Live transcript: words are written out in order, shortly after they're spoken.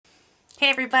Hey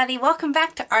everybody, welcome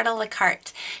back to Art a la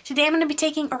Carte. Today I'm going to be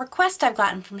taking a request I've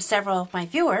gotten from several of my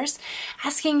viewers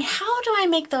asking how do I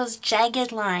make those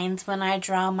jagged lines when I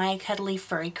draw my cuddly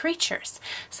furry creatures.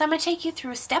 So I'm going to take you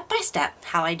through step by step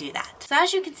how I do that. So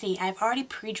as you can see, I've already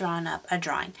pre-drawn up a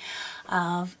drawing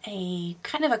of a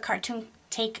kind of a cartoon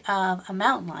take of a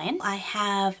mountain lion. I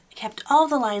have kept all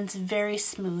the lines very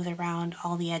smooth around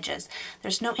all the edges.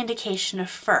 There's no indication of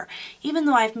fur. Even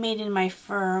though I've made in my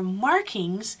fur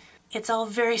markings, it's all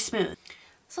very smooth.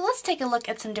 So let's take a look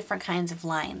at some different kinds of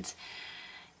lines.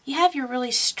 You have your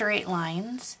really straight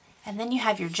lines, and then you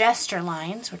have your gesture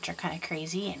lines, which are kind of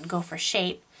crazy and go for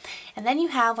shape. And then you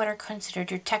have what are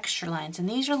considered your texture lines, and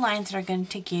these are lines that are going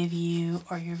to give you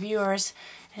or your viewers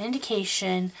an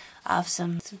indication of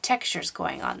some textures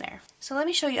going on there. So let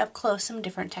me show you up close some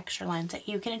different texture lines that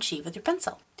you can achieve with your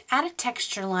pencil. To add a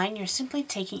texture line, you're simply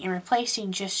taking and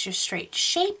replacing just your straight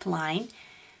shape line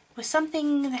with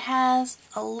something that has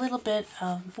a little bit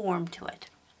of form to it.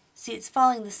 See, it's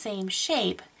following the same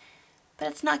shape, but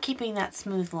it's not keeping that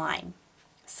smooth line.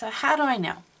 So how do I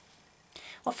know?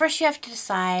 Well, first you have to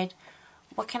decide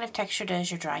what kind of texture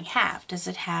does your drawing have. Does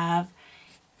it have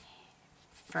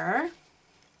fur?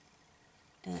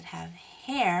 Does it have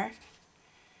hair?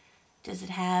 Does it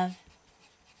have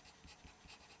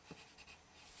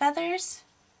feathers?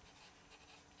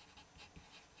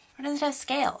 Or does it have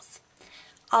scales?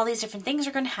 All these different things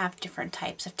are going to have different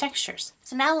types of textures.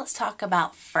 So now let's talk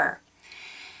about fur.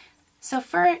 So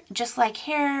fur, just like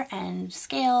hair and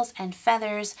scales and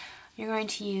feathers, you're going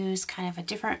to use kind of a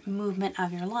different movement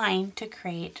of your line to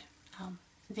create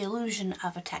the illusion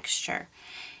of a texture.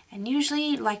 And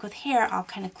usually, like with hair, I'll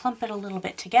kind of clump it a little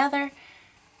bit together.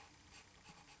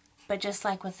 But just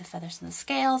like with the feathers and the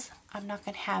scales, I'm not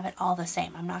going to have it all the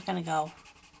same. I'm not going to go,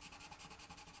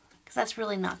 because that's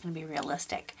really not going to be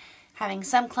realistic. Having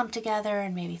some clumped together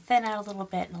and maybe thin out a little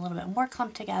bit and a little bit more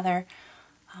clumped together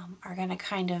are going to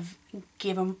kind of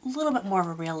give a little bit more of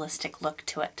a realistic look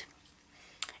to it.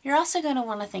 You're also going to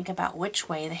want to think about which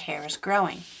way the hair is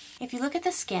growing. If you look at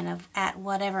the skin at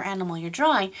whatever animal you're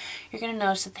drawing, you're going to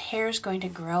notice that the hair is going to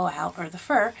grow out, or the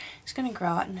fur is going to grow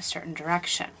out in a certain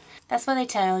direction. That's why they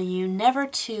tell you never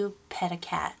to pet a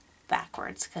cat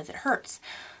backwards, because it hurts.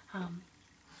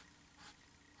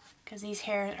 Because these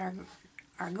hairs are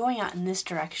going out in this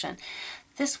direction.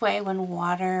 This way, when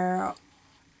water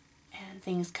and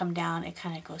things come down, it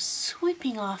kind of goes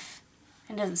sweeping off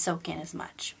and doesn't soak in as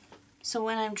much. So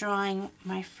when I'm drawing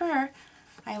my fur,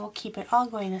 I will keep it all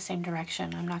going the same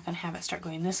direction. I'm not going to have it start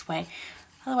going this way.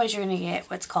 Otherwise you're going to get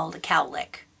what's called a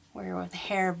cowlick, where the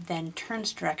hair then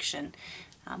turns direction.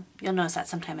 You'll notice that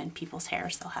sometime in people's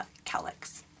hairs they'll have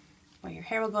cowlicks, where your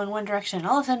hair will go in one direction and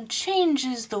all of a sudden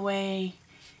changes the way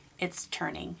it's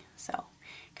turning. So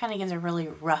it kind of gives a really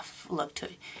rough look to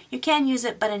it. You can use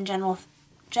it, but in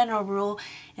general rule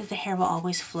is the hair will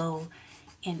always flow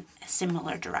in a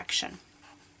similar direction.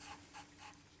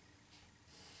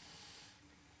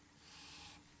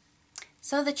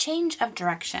 So the change of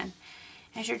direction,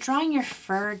 as you're drawing your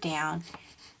fur down,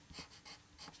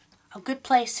 a good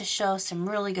place to show some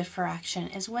really good fur action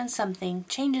is when something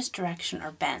changes direction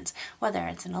or bends, whether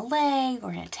it's in a leg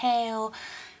or in a tail.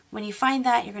 When you find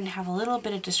that, you're going to have a little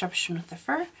bit of disruption with the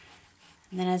fur,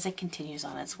 and then as it continues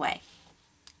on its way.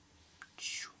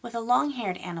 With a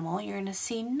long-haired animal, you're going to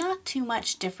see not too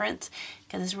much difference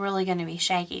because it's really going to be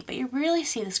shaggy, but you really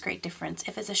see this great difference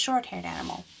if it's a short-haired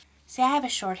animal. See, I have a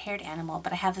short-haired animal,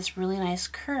 but I have this really nice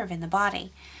curve in the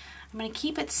body. I'm going to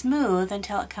keep it smooth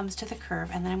until it comes to the curve,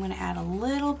 and then I'm going to add a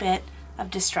little bit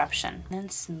of disruption, and then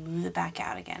smooth it back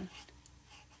out again.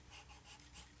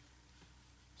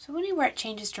 So anywhere it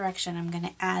changes direction, I'm going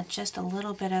to add just a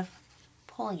little bit of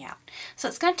pulling out. So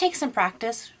it's going to take some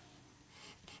practice.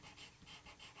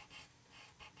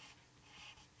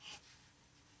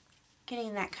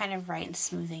 Getting that kind of right and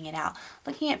smoothing it out.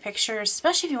 Looking at pictures,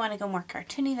 especially if you want to go more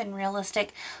cartoony than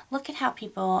realistic, look at how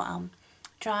people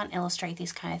draw and illustrate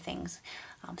these kind of things.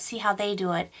 See how they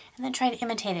do it, and then try to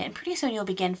imitate it, and pretty soon you'll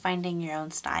begin finding your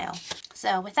own style.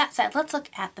 So with that said, let's look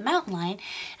at the mountain lion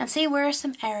and see where are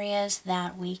some areas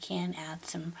that we can add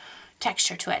some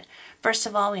texture to it. First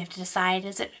of all, we have to decide,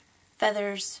 is it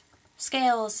feathers,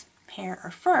 scales, hair,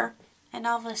 or fur? And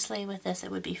obviously with this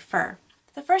it would be fur.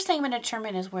 The first thing I'm going to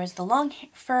determine is where's the long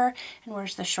fur and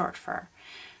where's the short fur.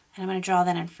 And I'm going to draw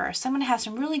that in first. So I'm going to have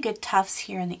some really good tufts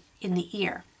here in the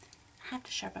ear. I have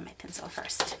to sharpen my pencil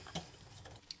first.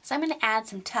 So I'm going to add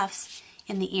some tufts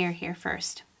in the ear here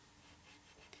first.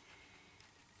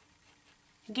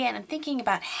 Again, I'm thinking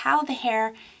about how the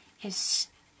hair is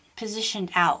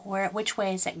positioned out, which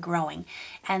way is it growing,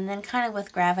 and then kind of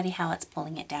with gravity how it's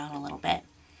pulling it down a little bit.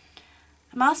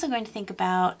 I'm also going to think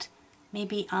about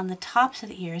maybe on the tops of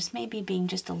the ears, maybe being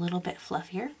just a little bit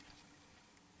fluffier.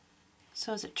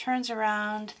 So as it turns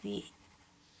around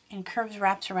and curves,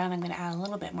 wraps around, I'm going to add a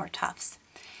little bit more tufts.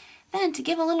 Then to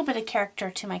give a little bit of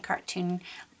character to my cartoon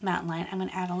mountain lion, I'm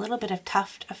going to add a little bit of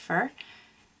tuft of fur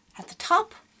at the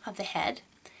top of the head.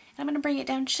 And I'm going to bring it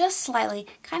down just slightly,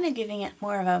 kind of giving it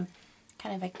more of a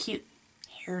kind of a cute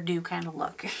hairdo kind of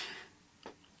look.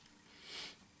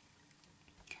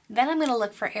 Then I'm going to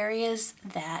look for areas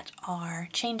that are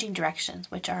changing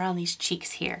directions, which are on these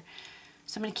cheeks here.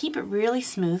 So I'm going to keep it really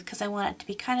smooth because I want it to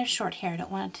be kind of short hair. I don't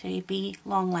want it to be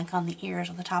long like on the ears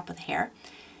or the top of the hair,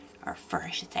 or fur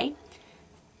I should say.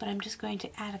 But I'm just going to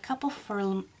add a couple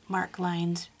fur mark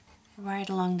lines right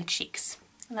along the cheeks.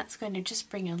 And that's going to just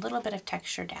bring a little bit of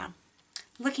texture down.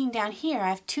 Looking down here, I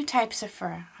have two types of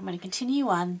fur. I'm going to continue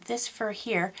on this fur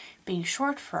here being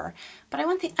short fur, but I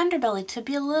want the underbelly to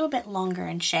be a little bit longer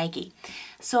and shaggy.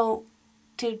 So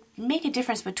to make a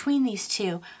difference between these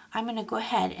two, I'm going to go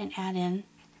ahead and add in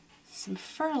some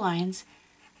fur lines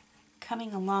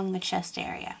coming along the chest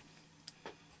area.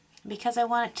 Because I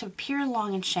want it to appear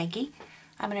long and shaggy,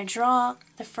 I'm going to draw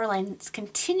the fur lines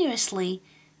continuously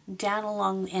down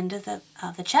along the end of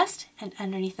the chest and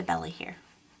underneath the belly here.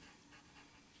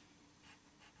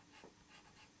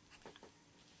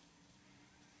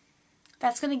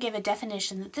 That's going to give a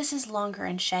definition that this is longer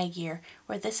and shaggier,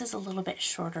 where this is a little bit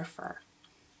shorter fur.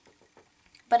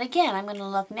 But again, I'm going to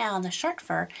look now on the short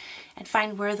fur and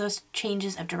find where those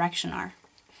changes of direction are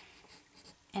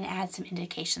and add some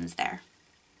indications there.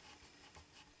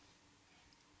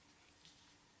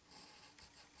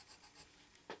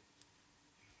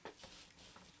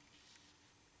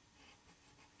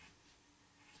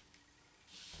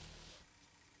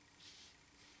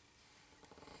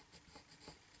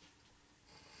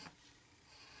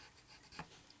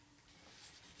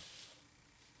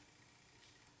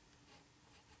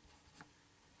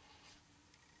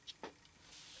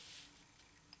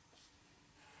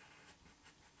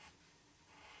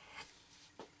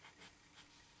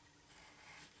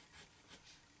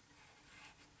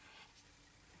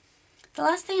 The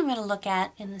last thing I'm going to look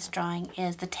at in this drawing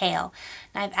is the tail.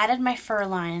 Now I've added my fur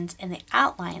lines in the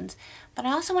outlines, but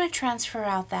I also want to transfer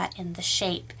out that in the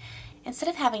shape. Instead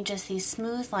of having just these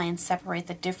smooth lines separate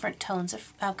the different tones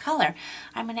of color,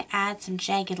 I'm going to add some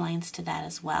jagged lines to that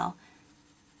as well.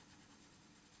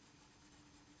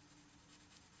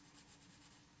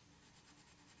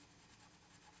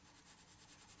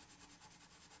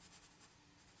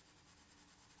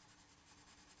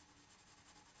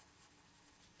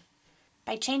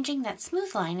 By changing that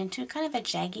smooth line into kind of a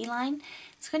jaggy line,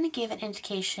 it's going to give an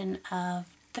indication of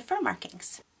the fur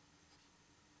markings.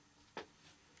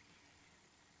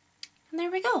 And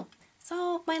there we go.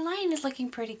 So my lion is looking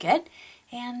pretty good,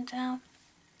 and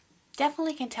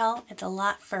definitely can tell it's a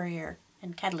lot furrier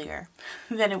and cuddlier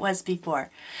than it was before.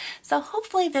 So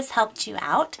hopefully this helped you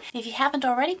out. If you haven't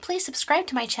already, please subscribe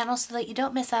to my channel so that you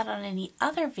don't miss out on any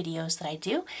other videos that I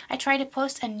do. I try to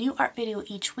post a new art video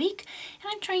each week,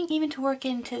 and I'm trying even to work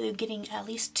into getting at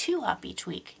least 2 up each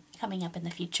week coming up in the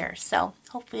future. So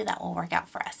hopefully that will work out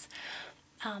for us.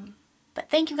 But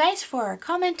thank you guys for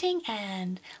commenting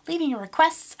and leaving your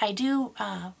requests. I do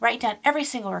write down every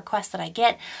single request that I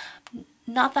get.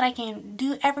 Not that I can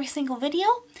do every single video,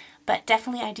 but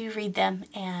definitely I do read them,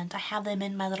 and I have them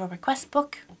in my little request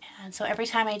book. And so every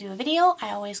time I do a video,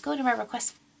 I always go to my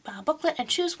request booklet and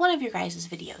choose one of your guys'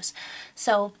 videos.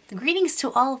 So greetings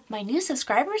to all of my new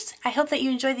subscribers. I hope that you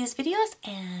enjoy these videos,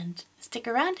 and stick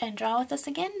around and draw with us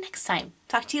again next time.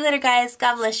 Talk to you later, guys.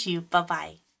 God bless you.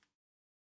 Bye-bye.